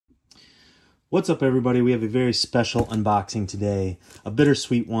What's up, everybody? We have a very special unboxing today, a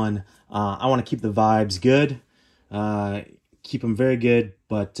bittersweet one. I want to keep the vibes good, keep them very good,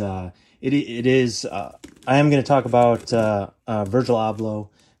 but it is. I am going to talk about Virgil Abloh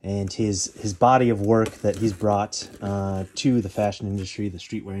and his body of work that he's brought to the fashion industry, the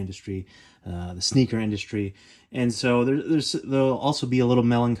streetwear industry, the sneaker industry, and so there'll also be a little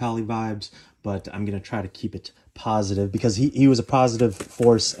melancholy vibes, but I'm going to try to keep it positive because he was a positive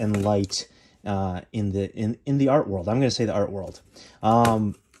force and light in the art world. I'm going to say the art world.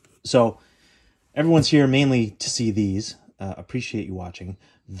 So everyone's here mainly to see these. Appreciate you watching.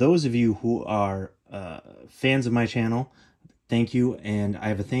 Those of you who are fans of my channel, thank you, and I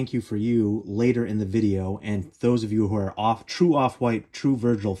have a thank you for you later in the video. And those of you who are true Off-White, true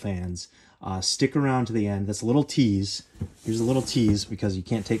Virgil fans, stick around to the end. That's a little tease. Here's a little tease because you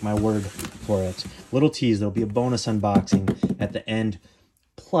can't take my word for it. Little tease. There'll be a bonus unboxing at the end.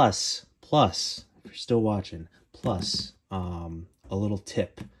 Plus, if you're still watching, plus a little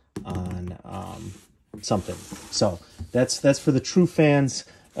tip on something. So that's for the true fans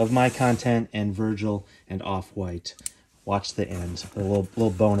of my content and Virgil and Off-White. Watch the end. A little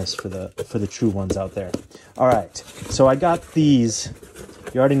bonus for the true ones out there. All right. So I got these.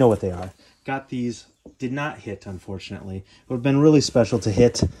 You already know what they are. Got these. Did not hit, unfortunately. It would have been really special to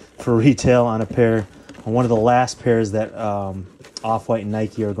hit for retail on one of the last pairs that Off-White and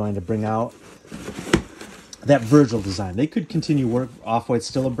Nike are going to bring out. That Virgil design. They could continue work. Off-White's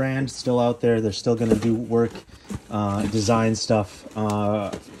still a brand, still out there. They're still going to do work, design stuff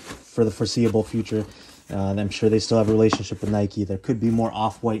for the foreseeable future. I'm sure they still have a relationship with Nike. There could be more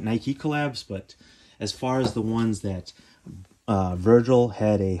Off-White Nike collabs, but as far as the ones that Virgil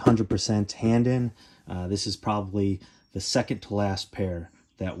had 100% hand in, this is probably the second to last pair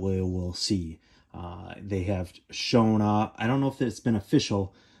that we will see. They have shown up. I don't know if it's been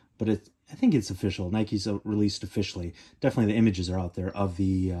official, but I think it's official. Nike's released officially. Definitely the images are out there of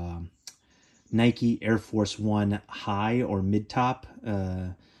the Nike Air Force One high or mid top,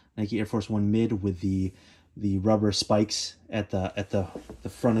 Nike Air Force One mid with the rubber spikes at the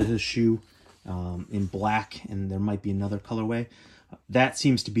front of his shoe in black, and there might be another colorway. That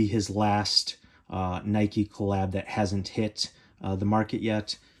seems to be his last Nike collab that hasn't hit the market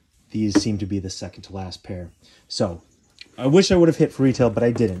yet. These seem to be the second to last pair. So I wish I would have hit for retail, but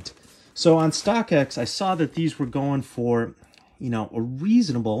I didn't. So on StockX, I saw that these were going for, a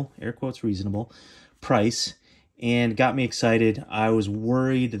reasonable, air quotes reasonable, price, and got me excited. I was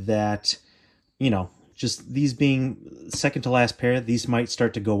worried that, just these being second to last pair, these might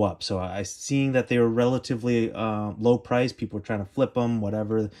start to go up. So seeing that they were relatively low price, people were trying to flip them,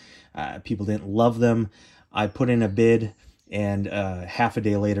 whatever. People didn't love them. I put in a bid, and half a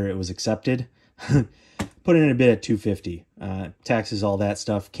day later it was accepted. Put in a bid at $250. Taxes, all that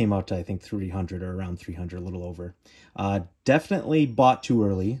stuff, came out to, I think, $300 or around $300, a little over. Definitely bought too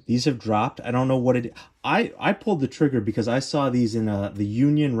early. These have dropped. I don't know what it... I pulled the trigger because I saw these in the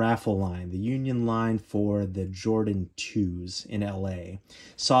Union raffle line, the Union line for the Jordan 2s in LA.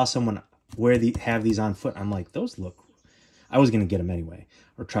 Saw someone have these on foot. I'm like, those look... I was going to get them anyway,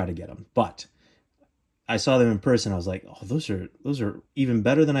 or try to get them. But I saw them in person. I was like, oh, those are even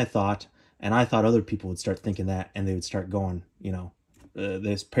better than I thought. And I thought other people would start thinking that, and they would start going,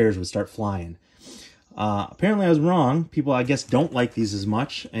 these pairs would start flying. Apparently I was wrong. People, I guess, don't like these as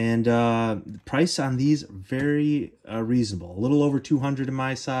much. And the price on these, very reasonable. A little over $200 in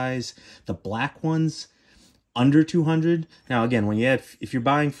my size. The black ones, under $200. Now, again, when you add, if you're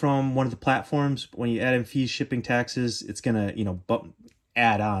buying from one of the platforms, when you add in fees, shipping, taxes, it's going to,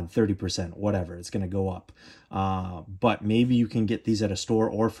 add on 30%, whatever, it's going to go up. But maybe you can get these at a store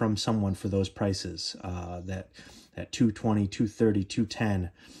or from someone for those prices, that $220, $230, $210,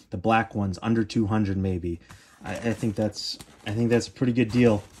 the black ones under $200 maybe. I think that's a pretty good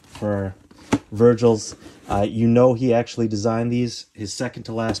deal for Virgil's. He actually designed these, his second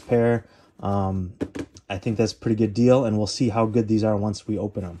to last pair. I think that's a pretty good deal, and we'll see how good these are once we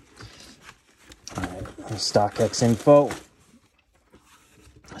open them. All right, StockX info.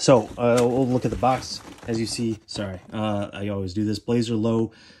 So we'll look at the box. As you see, sorry, I always do this. Blazer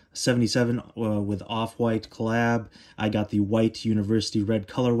Low 77 with Off-White collab. I got the white University red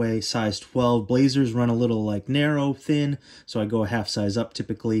colorway, size 12. Blazers run a little like narrow, thin, so I go a half size up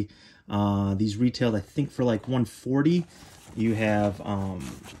typically. These retailed, I think, for like $140. You have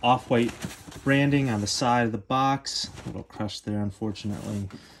Off-White branding on the side of the box. A little crushed there, unfortunately.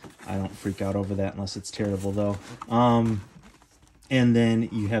 I don't freak out over that unless it's terrible, though. And then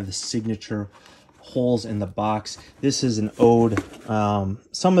you have the signature holes in the box. This is an ode.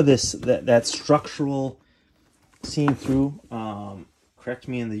 Some of this, that structural seen through correct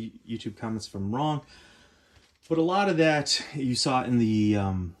me in the YouTube comments if I'm wrong. But a lot of that you saw in the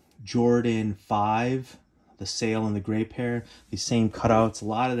Jordan 5, the sail and the gray pair, these same cutouts. A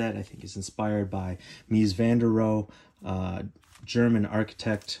lot of that I think is inspired by Mies van der Rohe, German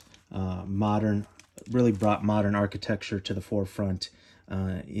architect, really brought modern architecture to the forefront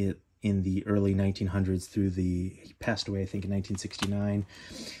in the early 1900s he passed away I think in 1969.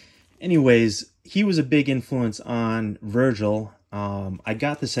 Anyways, he was a big influence on Virgil. I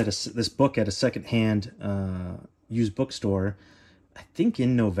got this book at a secondhand used bookstore, I think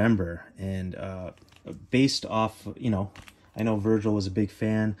in November, and based off, I know Virgil was a big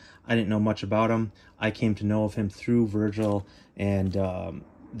fan. I didn't know much about him. I came to know of him through Virgil, and and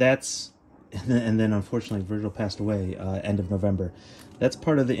then unfortunately Virgil passed away end of November. That's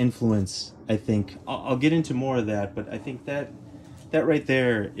part of the influence, I think. I'll get into more of that, but I think that right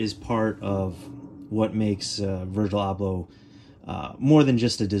there is part of what makes Virgil Abloh more than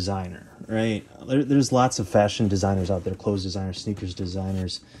just a designer, right? There's lots of fashion designers out there, clothes designers, sneakers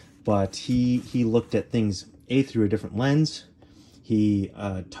designers, but he looked at things through a different lens. He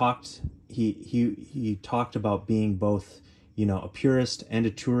talked about being both, a purist and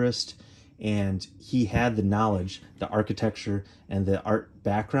a tourist, and he had the knowledge, the architecture, and the art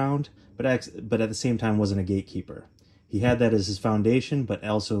background, but at the same time wasn't a gatekeeper. He had that as his foundation, but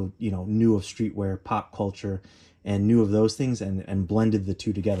also, knew of streetwear, pop culture, and knew of those things and blended the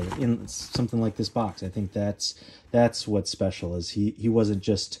two together in something like this box. I think that's what's special, is he wasn't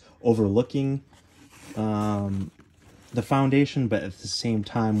just overlooking the foundation, but at the same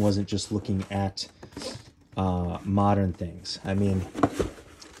time wasn't just looking at modern things. I mean,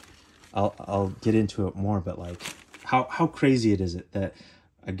 I'll get into it more, but like how crazy it is that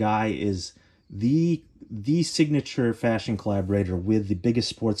a guy is the signature fashion collaborator with the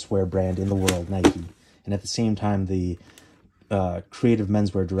biggest sportswear brand in the world, Nike, and at the same time the creative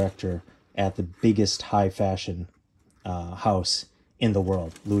menswear director at the biggest high fashion house in the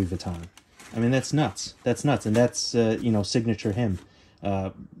world, Louis Vuitton. I mean, that's nuts. That's nuts, and that's signature him,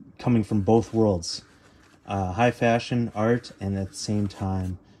 coming from both worlds, high fashion art, and at the same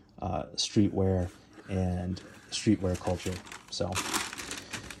time streetwear and streetwear culture. So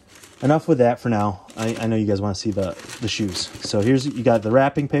enough with that for now. I know you guys want to see the shoes. So you got the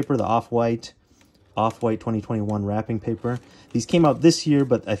wrapping paper, the off-white 2021 wrapping paper. These came out this year,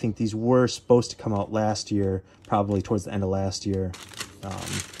 but I think these were supposed to come out last year, probably towards the end of last year.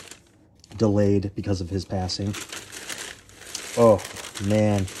 Delayed because of his passing. Oh,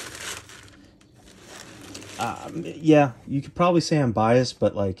 man. Yeah, you could probably say I'm biased,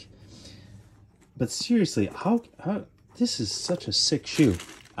 but seriously, how this is such a sick shoe.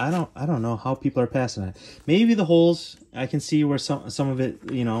 I don't know how people are passing it. Maybe the holes, I can see where some of it,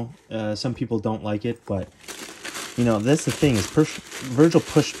 some people don't like it, but that's the thing, is Virgil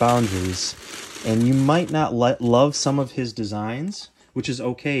pushed boundaries, and you might not love some of his designs, which is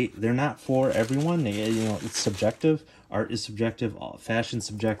okay. They're not for everyone. It's subjective. Art is subjective. Fashion's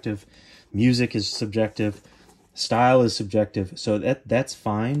subjective. Music is subjective. Style is subjective. So that's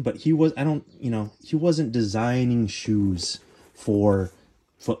fine. But he wasn't designing shoes for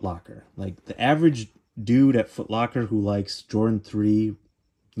Foot Locker. Like the average dude at Foot Locker who likes Jordan 3,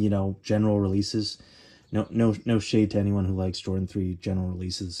 general releases. No shade to anyone who likes Jordan 3 general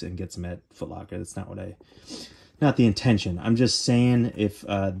releases and gets them at Foot Locker. That's not the intention. I'm just saying, if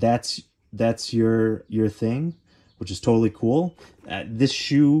that's your thing, which is totally cool. This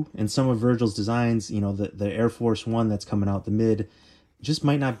shoe and some of Virgil's designs, the Air Force One that's coming out, the mid, just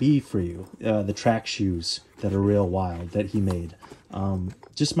might not be for you. The track shoes that are real wild that he made,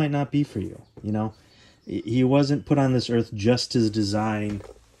 just might not be for you. He wasn't put on this earth just to design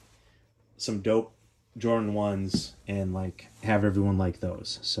some dope Jordan 1s and have everyone like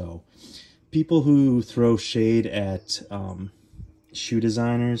those. So people who throw shade at shoe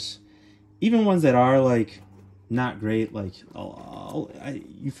designers, even ones that are not great, you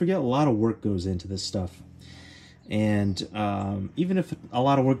forget a lot of work goes into this stuff. And even if a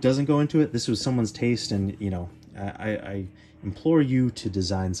lot of work doesn't go into it, this was someone's taste, and I implore you to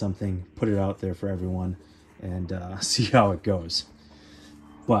design something, put it out there for everyone, and see how it goes.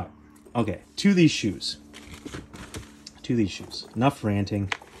 But okay, to these shoes. Enough ranting.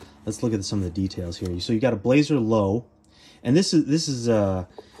 Let's look at some of the details here. So you got a Blazer Low, and this is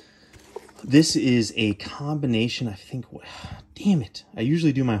a combination. I think. Damn it! I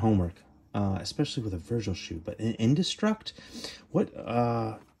usually do my homework, especially with a Virgil shoe. But in Indestruct, what?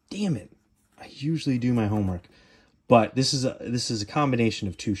 Damn it! I usually do my homework, but this is a combination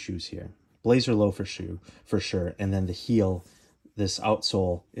of two shoes here. Blazer Low for sure, and then the heel, this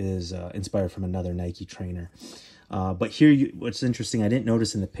outsole is inspired from another Nike trainer. But here, what's interesting, I didn't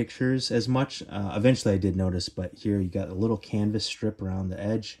notice in the pictures as much. Eventually I did notice, but here you got a little canvas strip around the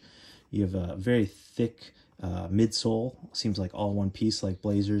edge. You have a very thick midsole, seems like all one piece like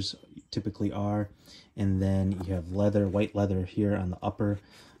blazers typically are. And then you have leather, white leather here on the upper.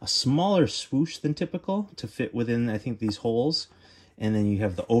 A smaller swoosh than typical to fit within, I think, these holes. And then you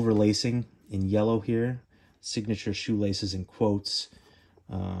have the overlacing in yellow here. Signature shoelaces in quotes.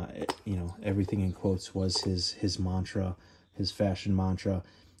 You know, everything in quotes was his mantra, his fashion mantra.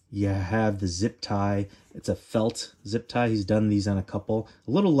 You have the zip tie. It's a felt zip tie. He's done these on a couple.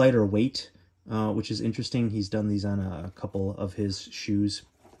 A little lighter weight, which is interesting. He's done these on a couple of his shoes.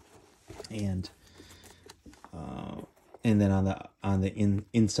 And then on the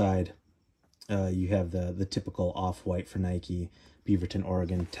inside, you have the typical off-white for Nike, Beaverton,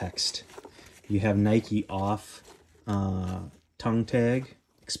 Oregon text. You have Nike off tongue tag,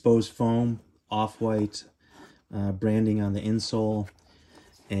 exposed foam, off-white branding on the insole.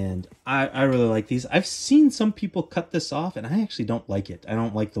 And I really like these. I've seen some people cut this off, and I actually don't like it. I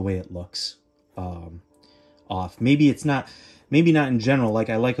don't like the way it looks off. Maybe it's not, maybe not in general. Like,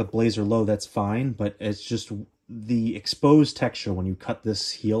 I like a blazer low, that's fine, but it's just the exposed texture when you cut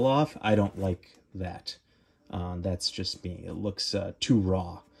this heel off. I don't like that. That's just me. It looks too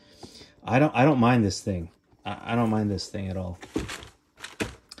raw. I don't mind this thing. I don't mind this thing at all.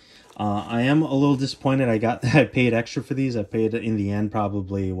 I am a little disappointed. I paid extra for these. I paid in the end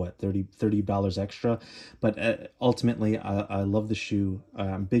probably what, $30 extra, but ultimately I love the shoe.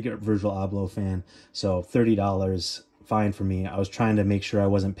 I'm a big Virgil Abloh fan, so $30 fine for me. I was trying to make sure I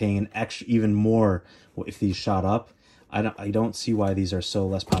wasn't paying an extra even more if these shot up. I don't see why these are so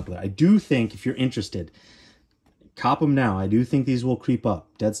less popular. I do think if you're interested, cop them now. I do think these will creep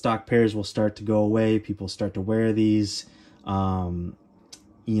up. Dead stock pairs will start to go away. People start to wear these.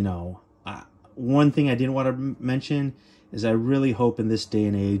 You know, one thing I didn't want to mention is I really hope in this day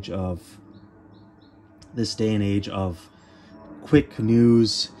and age of quick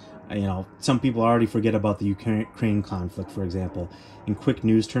news, you know, some people already forget about the Ukraine conflict, for example. In quick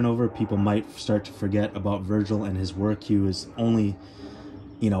news turnover, people might start to forget about Virgil and his work. He was only,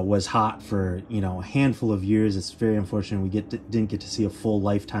 you know, was hot for, you know, a handful of years. It's very unfortunate we didn't get to see a full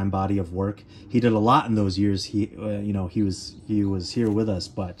lifetime body of work. He did a lot in those years. He, you know, he was here with us,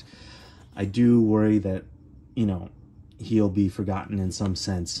 but I do worry that, you know, he'll be forgotten in some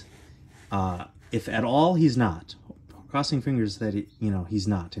sense. If at all, he's not. Crossing fingers that, you know, he's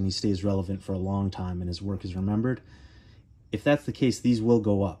not, and he stays relevant for a long time and his work is remembered. If that's the case, these will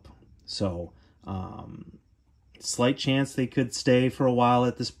go up. So, slight chance they could stay for a while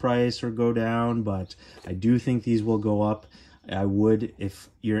at this price or go down, but I do think these will go up. I would, if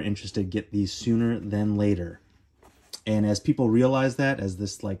you're interested, get these sooner than later. And as people realize that, as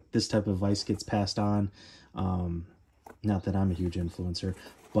this type of advice gets passed on, not that I'm a huge influencer,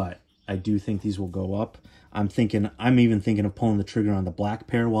 but I do think these will go up. I'm even thinking of pulling the trigger on the black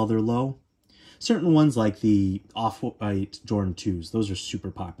pair while they're low. Certain ones like the off-white Jordan 2s, those are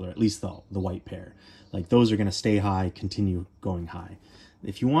super popular, at least the white pair. Like, those are going to stay high, continue going high.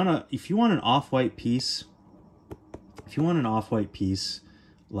 If you want an off-white piece,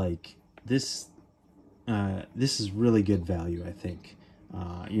 like this, this is really good value, I think.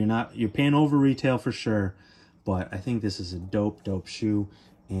 You're paying over retail for sure, but I think this is a dope shoe,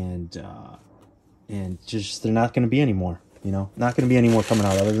 and just they're not going to be any more. You know, not going to be any more coming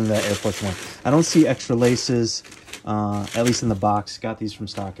out other than that Air Force One. I don't see extra laces, at least in the box. Got these from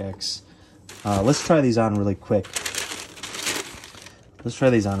StockX. Let's try these on really quick.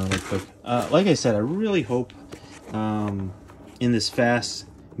 Like I said, I really hope in this fast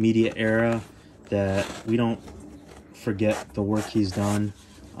media era that we don't forget the work he's done.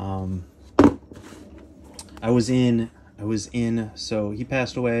 So he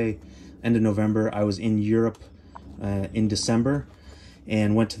passed away end of November. I was in Europe in December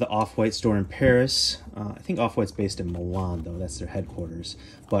and went to the Off-White store in Paris. I think Off-White's based in Milan, though. That's their headquarters.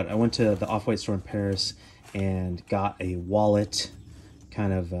 But I went to the Off-White store in Paris and got a wallet,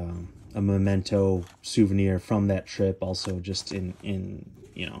 kind of a memento souvenir from that trip. Also just in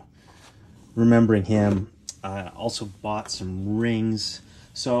you know, remembering him. I also bought some rings.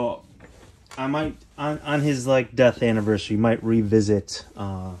 So I might, on his like death anniversary, might revisit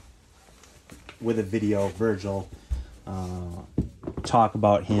with a video Virgil, talk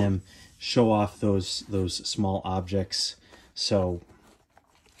about him, show off those small objects. So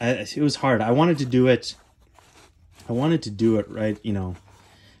it was hard. I wanted to do it right, you know,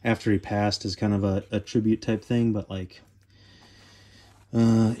 after he passed, as kind of a tribute type thing, but like,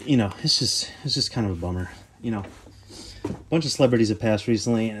 you know, it's just kind of a bummer, you know. A bunch of celebrities have passed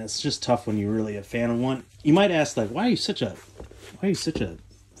recently, and it's just tough when you're really a fan of one. You might ask, like, why are you such a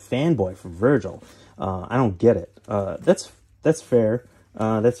fanboy for Virgil? I don't get it. That's fair.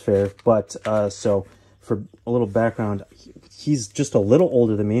 That's fair. But so for a little background, he's just a little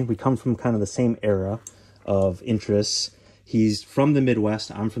older than me. We come from kind of the same era of interests. He's from the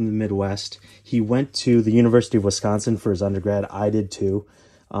Midwest. I'm from the Midwest. He went to the University of Wisconsin for his undergrad. I did too.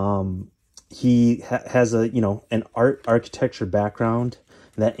 He has a, an architecture background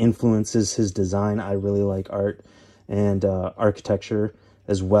that influences his design. I really like art and architecture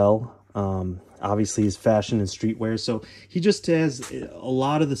as well. Obviously, his fashion and streetwear. So he just has a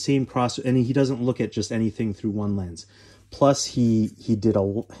lot of the same cross, and he doesn't look at just anything through one lens. Plus, he did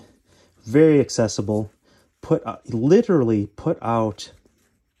a very accessible, literally put out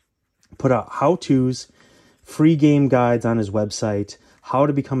how-tos, free game guides on his website, how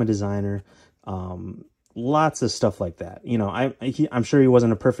to become a designer, lots of stuff like that. I'm sure he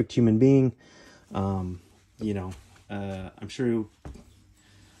wasn't a perfect human being. I'm sure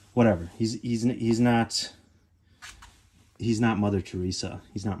whatever. He's not Mother Teresa.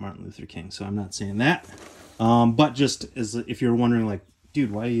 He's not Martin Luther King. So I'm not saying that. But just as if you're wondering, like,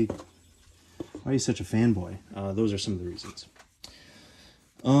 dude, why are you such a fanboy? Those are some of the reasons.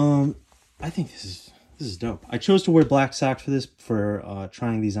 I think this is dope. I chose to wear black socks for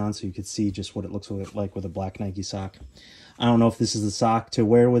trying these on so you could see just what it looks like with a black Nike sock. I don't know if this is the sock to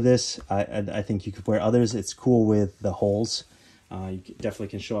wear with this. I think you could wear others. It's cool with the holes. You definitely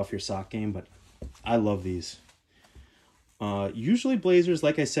can show off your sock game, but I love these. Usually Blazers,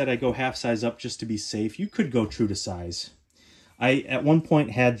 like I said, I go half size up just to be safe. You could go true to size. I, at one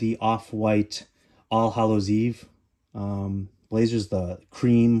point, had the off-white All Hallows Eve Blazers, the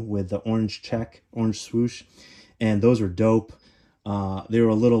cream with the orange swoosh, and those were dope. They were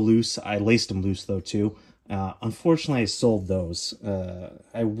a little loose. I laced them loose, though, too. Unfortunately, I sold those.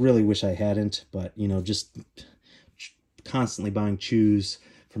 I really wish I hadn't, but, just constantly buying shoes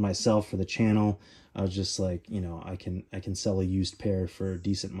for myself, for the channel. I was just like, I can sell a used pair for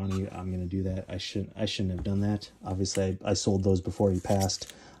decent money. I'm gonna do that. I shouldn't have done that. Obviously, I sold those before he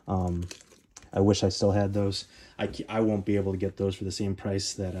passed. I wish I still had those. I won't be able to get those for the same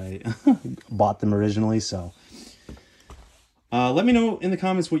price that I bought them originally. So let me know in the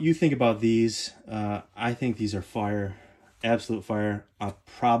comments what you think about these. I think these are fire, absolute fire. I'm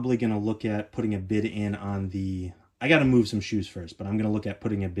probably gonna look at putting a bid in on the. I got to move some shoes first, but I'm going to look at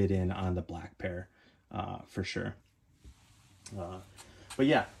putting a bid in on the black pair for sure. But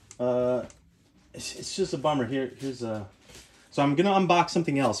yeah, it's just a bummer. Here's a... So I'm going to unbox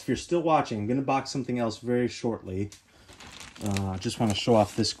something else. If you're still watching, I'm going to box something else very shortly. Just want to show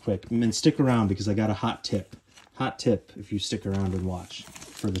off this quick. And stick around because I got a hot tip. Hot tip if you stick around and watch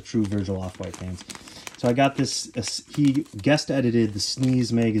for the true Virgil Off-White fans. So I got this... he guest edited the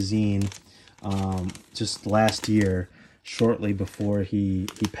Sneeze magazine just last year, shortly before he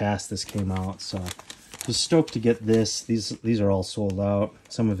passed. This came out, so I was stoked to get this. These are all sold out.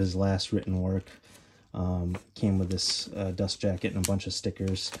 Some of his last written work came with this dust jacket and a bunch of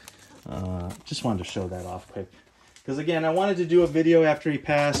stickers. Just wanted to show that off quick because again, I wanted to do a video after he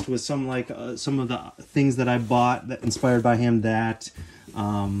passed with some some of the things that I bought that inspired by him, that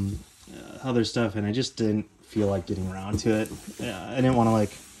other stuff, and I just didn't feel like getting around to it. I didn't want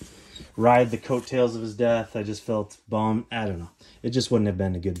to ride the coattails of his death. I just felt bummed. I don't know. It just wouldn't have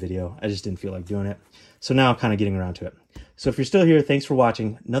been a good video. I just didn't feel like doing it. So now I'm kind of getting around to it. So if you're still here, thanks for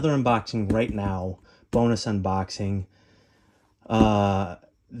watching. Another unboxing right now. Bonus unboxing.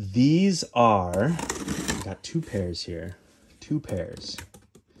 These are... I got two pairs here. Two pairs.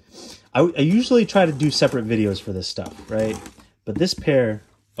 I usually try to do separate videos for this stuff, right? But this pair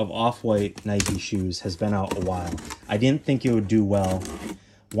of off-white Nike shoes has been out a while. I didn't think it would do well.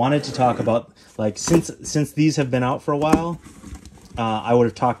 Wanted to talk about, since these have been out for a while, I would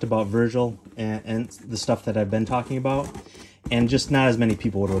have talked about Virgil and the stuff that I've been talking about, and just not as many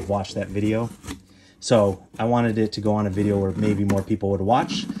people would have watched that video. So I wanted it to go on a video where maybe more people would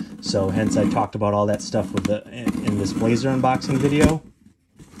watch. So hence I talked about all that stuff in this Blazer unboxing video.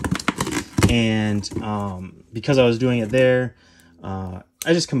 And because I was doing it there,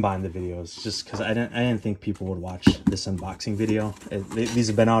 I just combined the videos just because I didn't think people would watch this unboxing video. These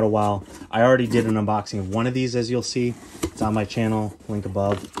have been out a while. I already did an unboxing of one of these, as you'll see. It's on my channel, link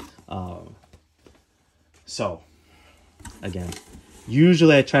above. So, again,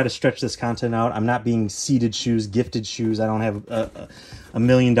 usually I try to stretch this content out. I'm not being seeded shoes, gifted shoes. I don't have $1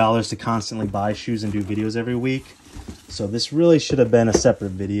 million to constantly buy shoes and do videos every week. So this really should have been a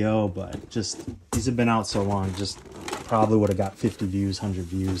separate video, but just these have been out so long, just probably would have got 50 views, 100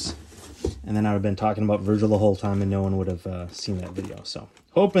 views. and then I would have been talking about Virgil the whole time and no one would have seen that video. So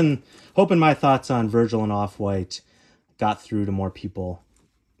hoping my thoughts on Virgil and Off-White got through to more people,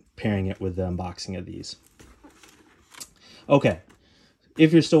 pairing it with the unboxing of these. Okay,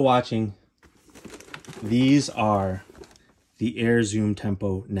 if you're still watching, these are the Air Zoom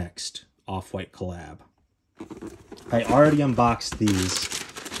Tempo Next Off-White collab. I already unboxed these,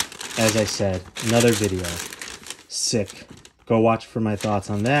 as I said, another video. Sick. Go watch for my thoughts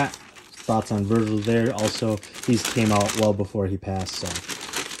on that. Thoughts on Virgil there. Also, these came out well before he passed, so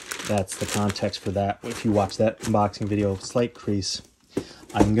that's the context for that. If you watch that unboxing video, slight crease.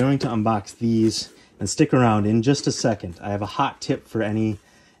 I'm going to unbox these and stick around in just a second. I have a hot tip for any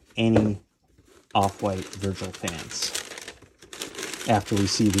Off-White Virgil fans. After we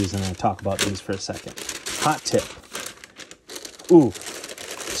see these, and I talk about these for a second. Hot tip. Ooh.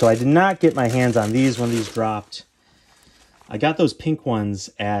 So I did not get my hands on these when these dropped. I got those pink ones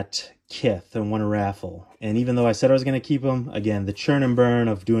at Kith and won a raffle. And even though I said I was going to keep them, again, the churn and burn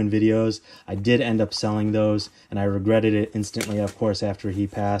of doing videos, I did end up selling those. And I regretted it instantly, of course, after he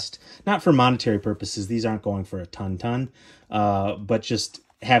passed. Not for monetary purposes. These aren't going for a ton. But just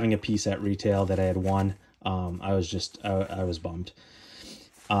having a piece at retail that I had won, I was bummed.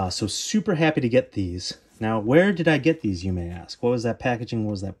 So super happy to get these. Now, where did I get these, you may ask? What was that packaging?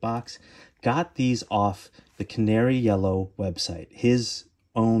 What was that box? Got these off the Canary Yellow website. His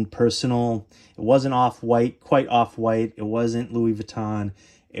own personal, it wasn't Off-White, quite Off-White. It wasn't Louis Vuitton.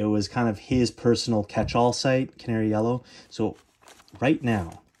 It was kind of his personal catch-all site, Canary Yellow. So right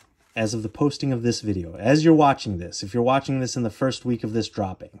now, as of the posting of this video, as you're watching this, if you're watching this in the first week of this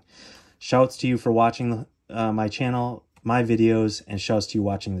dropping, shouts to you for watching my channel, my videos, and shouts to you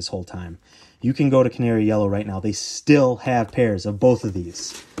watching this whole time. You can go to Canary Yellow right now. They still have pairs of both of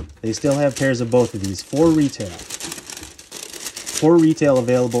these. They still have pairs of both of these for retail. For retail,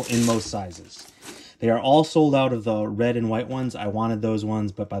 available in most sizes. They are all sold out of the red and white ones. I wanted those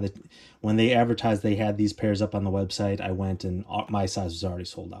ones, but when they advertised they had these pairs up on the website, I went and my size was already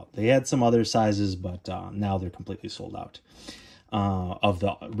sold out. They had some other sizes, but now they're completely sold out of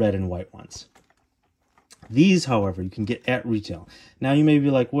the red and white ones. These, however, you can get at retail. Now, you may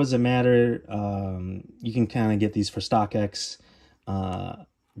be like, what does it matter? You can kind of get these for StockX,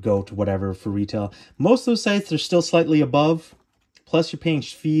 Goat, whatever, for retail. Most of those sites are still slightly above, plus you're paying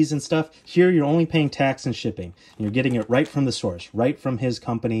fees and stuff. Here, you're only paying tax and shipping. And you're getting it right from the source, right from his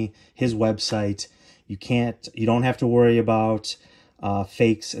company, his website. You don't have to worry about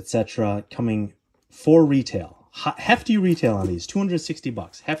fakes, etc. coming for retail. Hefty retail on these,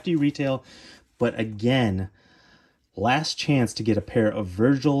 $260. Hefty retail. But again, last chance to get a pair of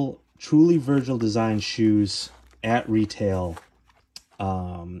truly Virgil design shoes at retail.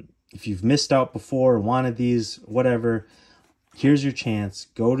 If you've missed out before or wanted these, whatever, here's your chance.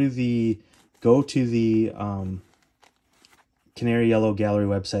 Go to the Canary Yellow Gallery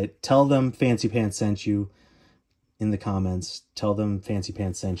website. Tell them Fancy Pants sent you in the comments. Tell them Fancy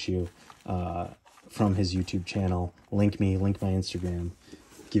Pants sent you from his YouTube channel. Link my Instagram.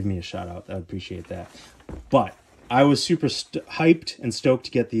 Give me a shout out. I would appreciate that. But I was super hyped and stoked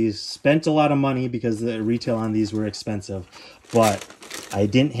to get these. Spent a lot of money because the retail on these were expensive. But I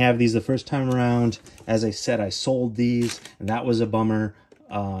didn't have these the first time around. As I said, I sold these, and that was a bummer.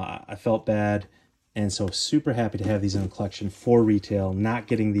 I felt bad. And so super happy to have these in the collection for retail. Not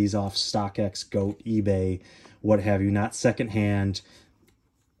getting these off StockX, Goat, eBay, what have you. Not secondhand.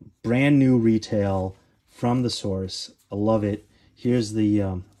 Brand new retail from the source. I love it. Here's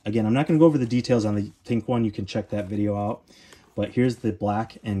the, again, I'm not going to go over the details on the pink one. You can check that video out. But here's the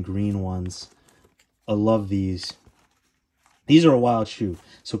black and green ones. I love these. These are a wild shoe.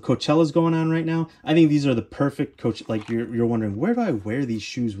 So Coachella's going on right now. I think these are the perfect coach. Like you're wondering, where do I wear these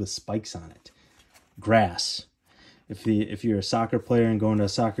shoes with spikes on it? Grass. If you're a soccer player and going to a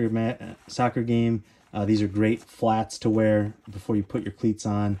soccer game, these are great flats to wear before you put your cleats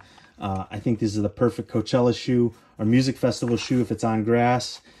on. I think this is the perfect Coachella shoe or music festival shoe if it's on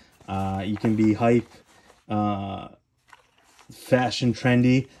grass. You can be hype, fashion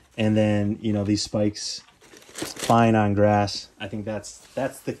trendy, and then these spikes fine on grass. I think that's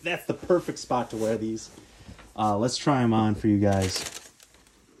the perfect spot to wear these. Let's try them on for you guys.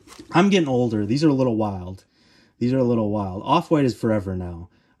 I'm getting older. These are a little wild. Off-White is forever now.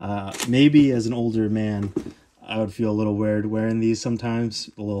 Maybe as an older man, I would feel a little weird wearing these sometimes,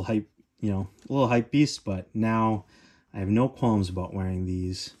 a little hype, a little hype beast, but now I have no qualms about wearing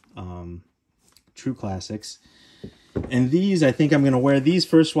these true classics. And these, I think I'm going to wear these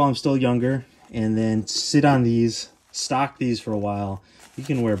first while I'm still younger, and then sit on these, stock these for a while. You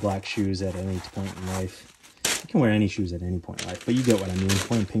can wear black shoes at any point in life. You can wear any shoes at any point in life, but you get what I mean.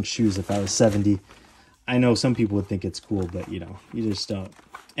 Wearing pink shoes if I was 70. I know some people would think it's cool, but you know, you just don't.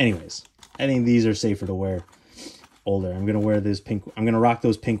 Anyways, I think these are safer to wear older. I'm going to wear this pink. I'm going to rock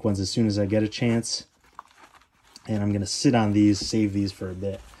those pink ones as soon as I get a chance. And I'm going to sit on these, save these for a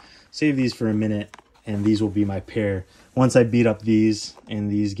bit. Save these for a minute, and these will be my pair. Once I beat up these,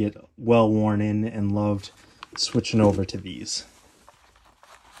 and these get well worn in and loved, switching over to these.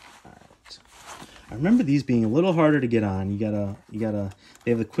 All right. I remember these being a little harder to get on. You gotta,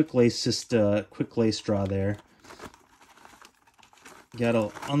 they have the quick lace straw there. You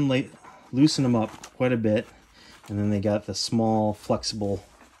gotta loosen them up quite a bit. And then they got the small, flexible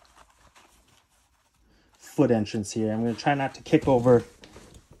foot entrance here. I'm going to try not to kick over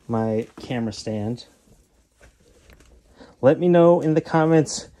my camera stand. Let me know in the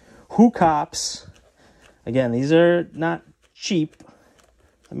comments who cops. Again, these are not cheap.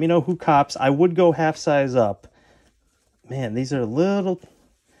 Let me know who cops. I would go half size up. Man, these are a little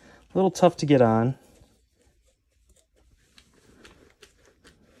tough to get on.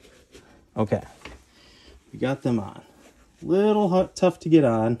 Okay. We got them on. Little tough to get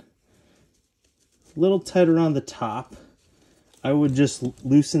on. A little tighter on the top. I would just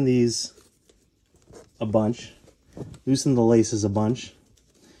loosen these a bunch. Loosen the laces a bunch.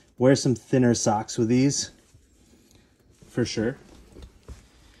 Wear some thinner socks with these. For sure.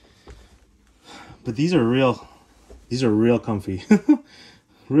 But these are real comfy.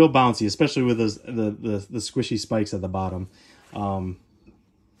 Real bouncy, especially with those the squishy spikes at the bottom.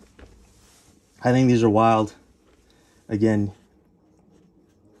 I think these are wild. Again,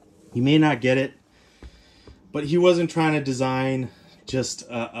 you may not get it, but he wasn't trying to design just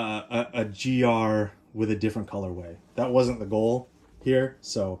a GR with a different colorway. That wasn't the goal here,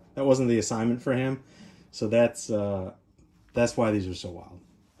 so that wasn't the assignment for him. So that's why these are so wild.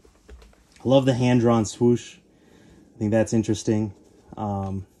 I love the hand-drawn swoosh. I think that's interesting.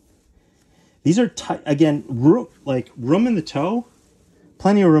 These are tight. Again, room in the toe.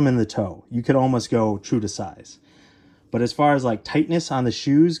 Plenty of room in the toe. You could almost go true to size. But as far as like tightness on the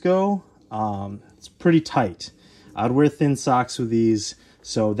shoes go, it's pretty tight. I'd wear thin socks with these,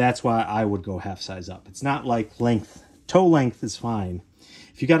 so that's why I would go half size up. It's not like length. Toe length is fine.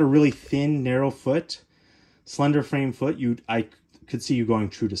 If you got a really thin, narrow foot, slender frame foot, I could see you going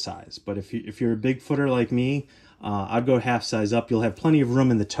true to size. But if you're a big footer like me, I'd go half size up. You'll have plenty of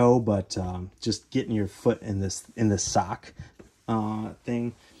room in the toe, but just getting your foot in this sock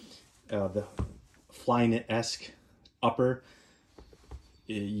thing, the Flyknit-esque upper,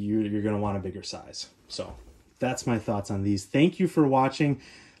 you're going to want a bigger size. So that's my thoughts on these. Thank you for watching.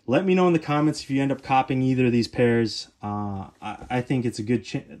 Let me know in the comments if you end up copying either of these pairs. I think it's a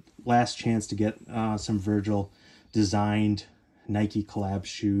good last chance to get some Virgil designed Nike collab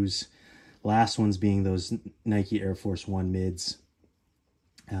shoes. Last ones being those Nike Air Force One mids.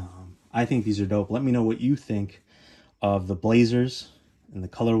 I think these are dope. Let me know what you think of the blazers and the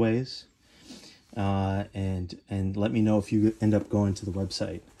colorways. And let me know if you end up going to the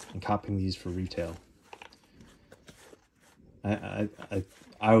website and copying these for retail.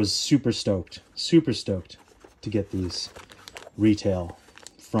 I was super stoked to get these retail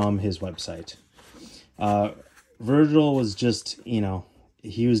from his website. Virgil was just, you know,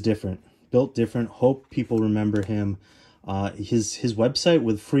 he was different, built different. Hope people remember him. His website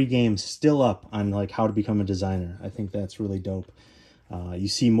with free games still up on like how to become a designer. I think that's really dope. You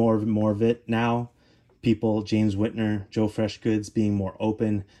see more of it now. People, James Whitner, Joe Freshgoods being more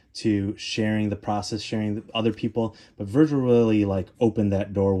open to sharing the process, sharing with other people. But Virgil really like opened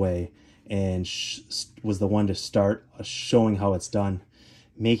that doorway and was the one to start showing how it's done,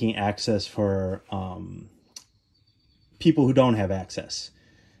 making access for people who don't have access.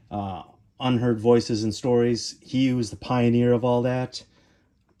 Unheard voices and stories. He was the pioneer of all that.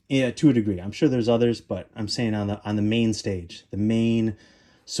 Yeah, to a degree. I'm sure there's others, but I'm saying on the main stage, the main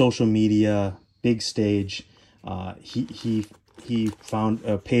social media big stage, he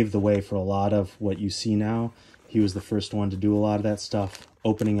found paved the way for a lot of what you see now. He was the first one to do a lot of that stuff,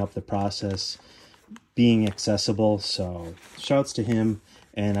 opening up the process, being accessible. So shouts to him,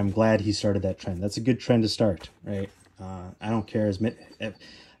 and I'm glad he started that trend. That's a good trend to start, right? I don't care.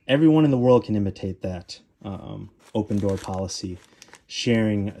 Everyone in the world can imitate that open door policy,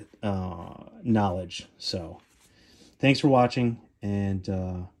 sharing knowledge. So thanks for watching, and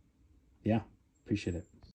yeah, appreciate it.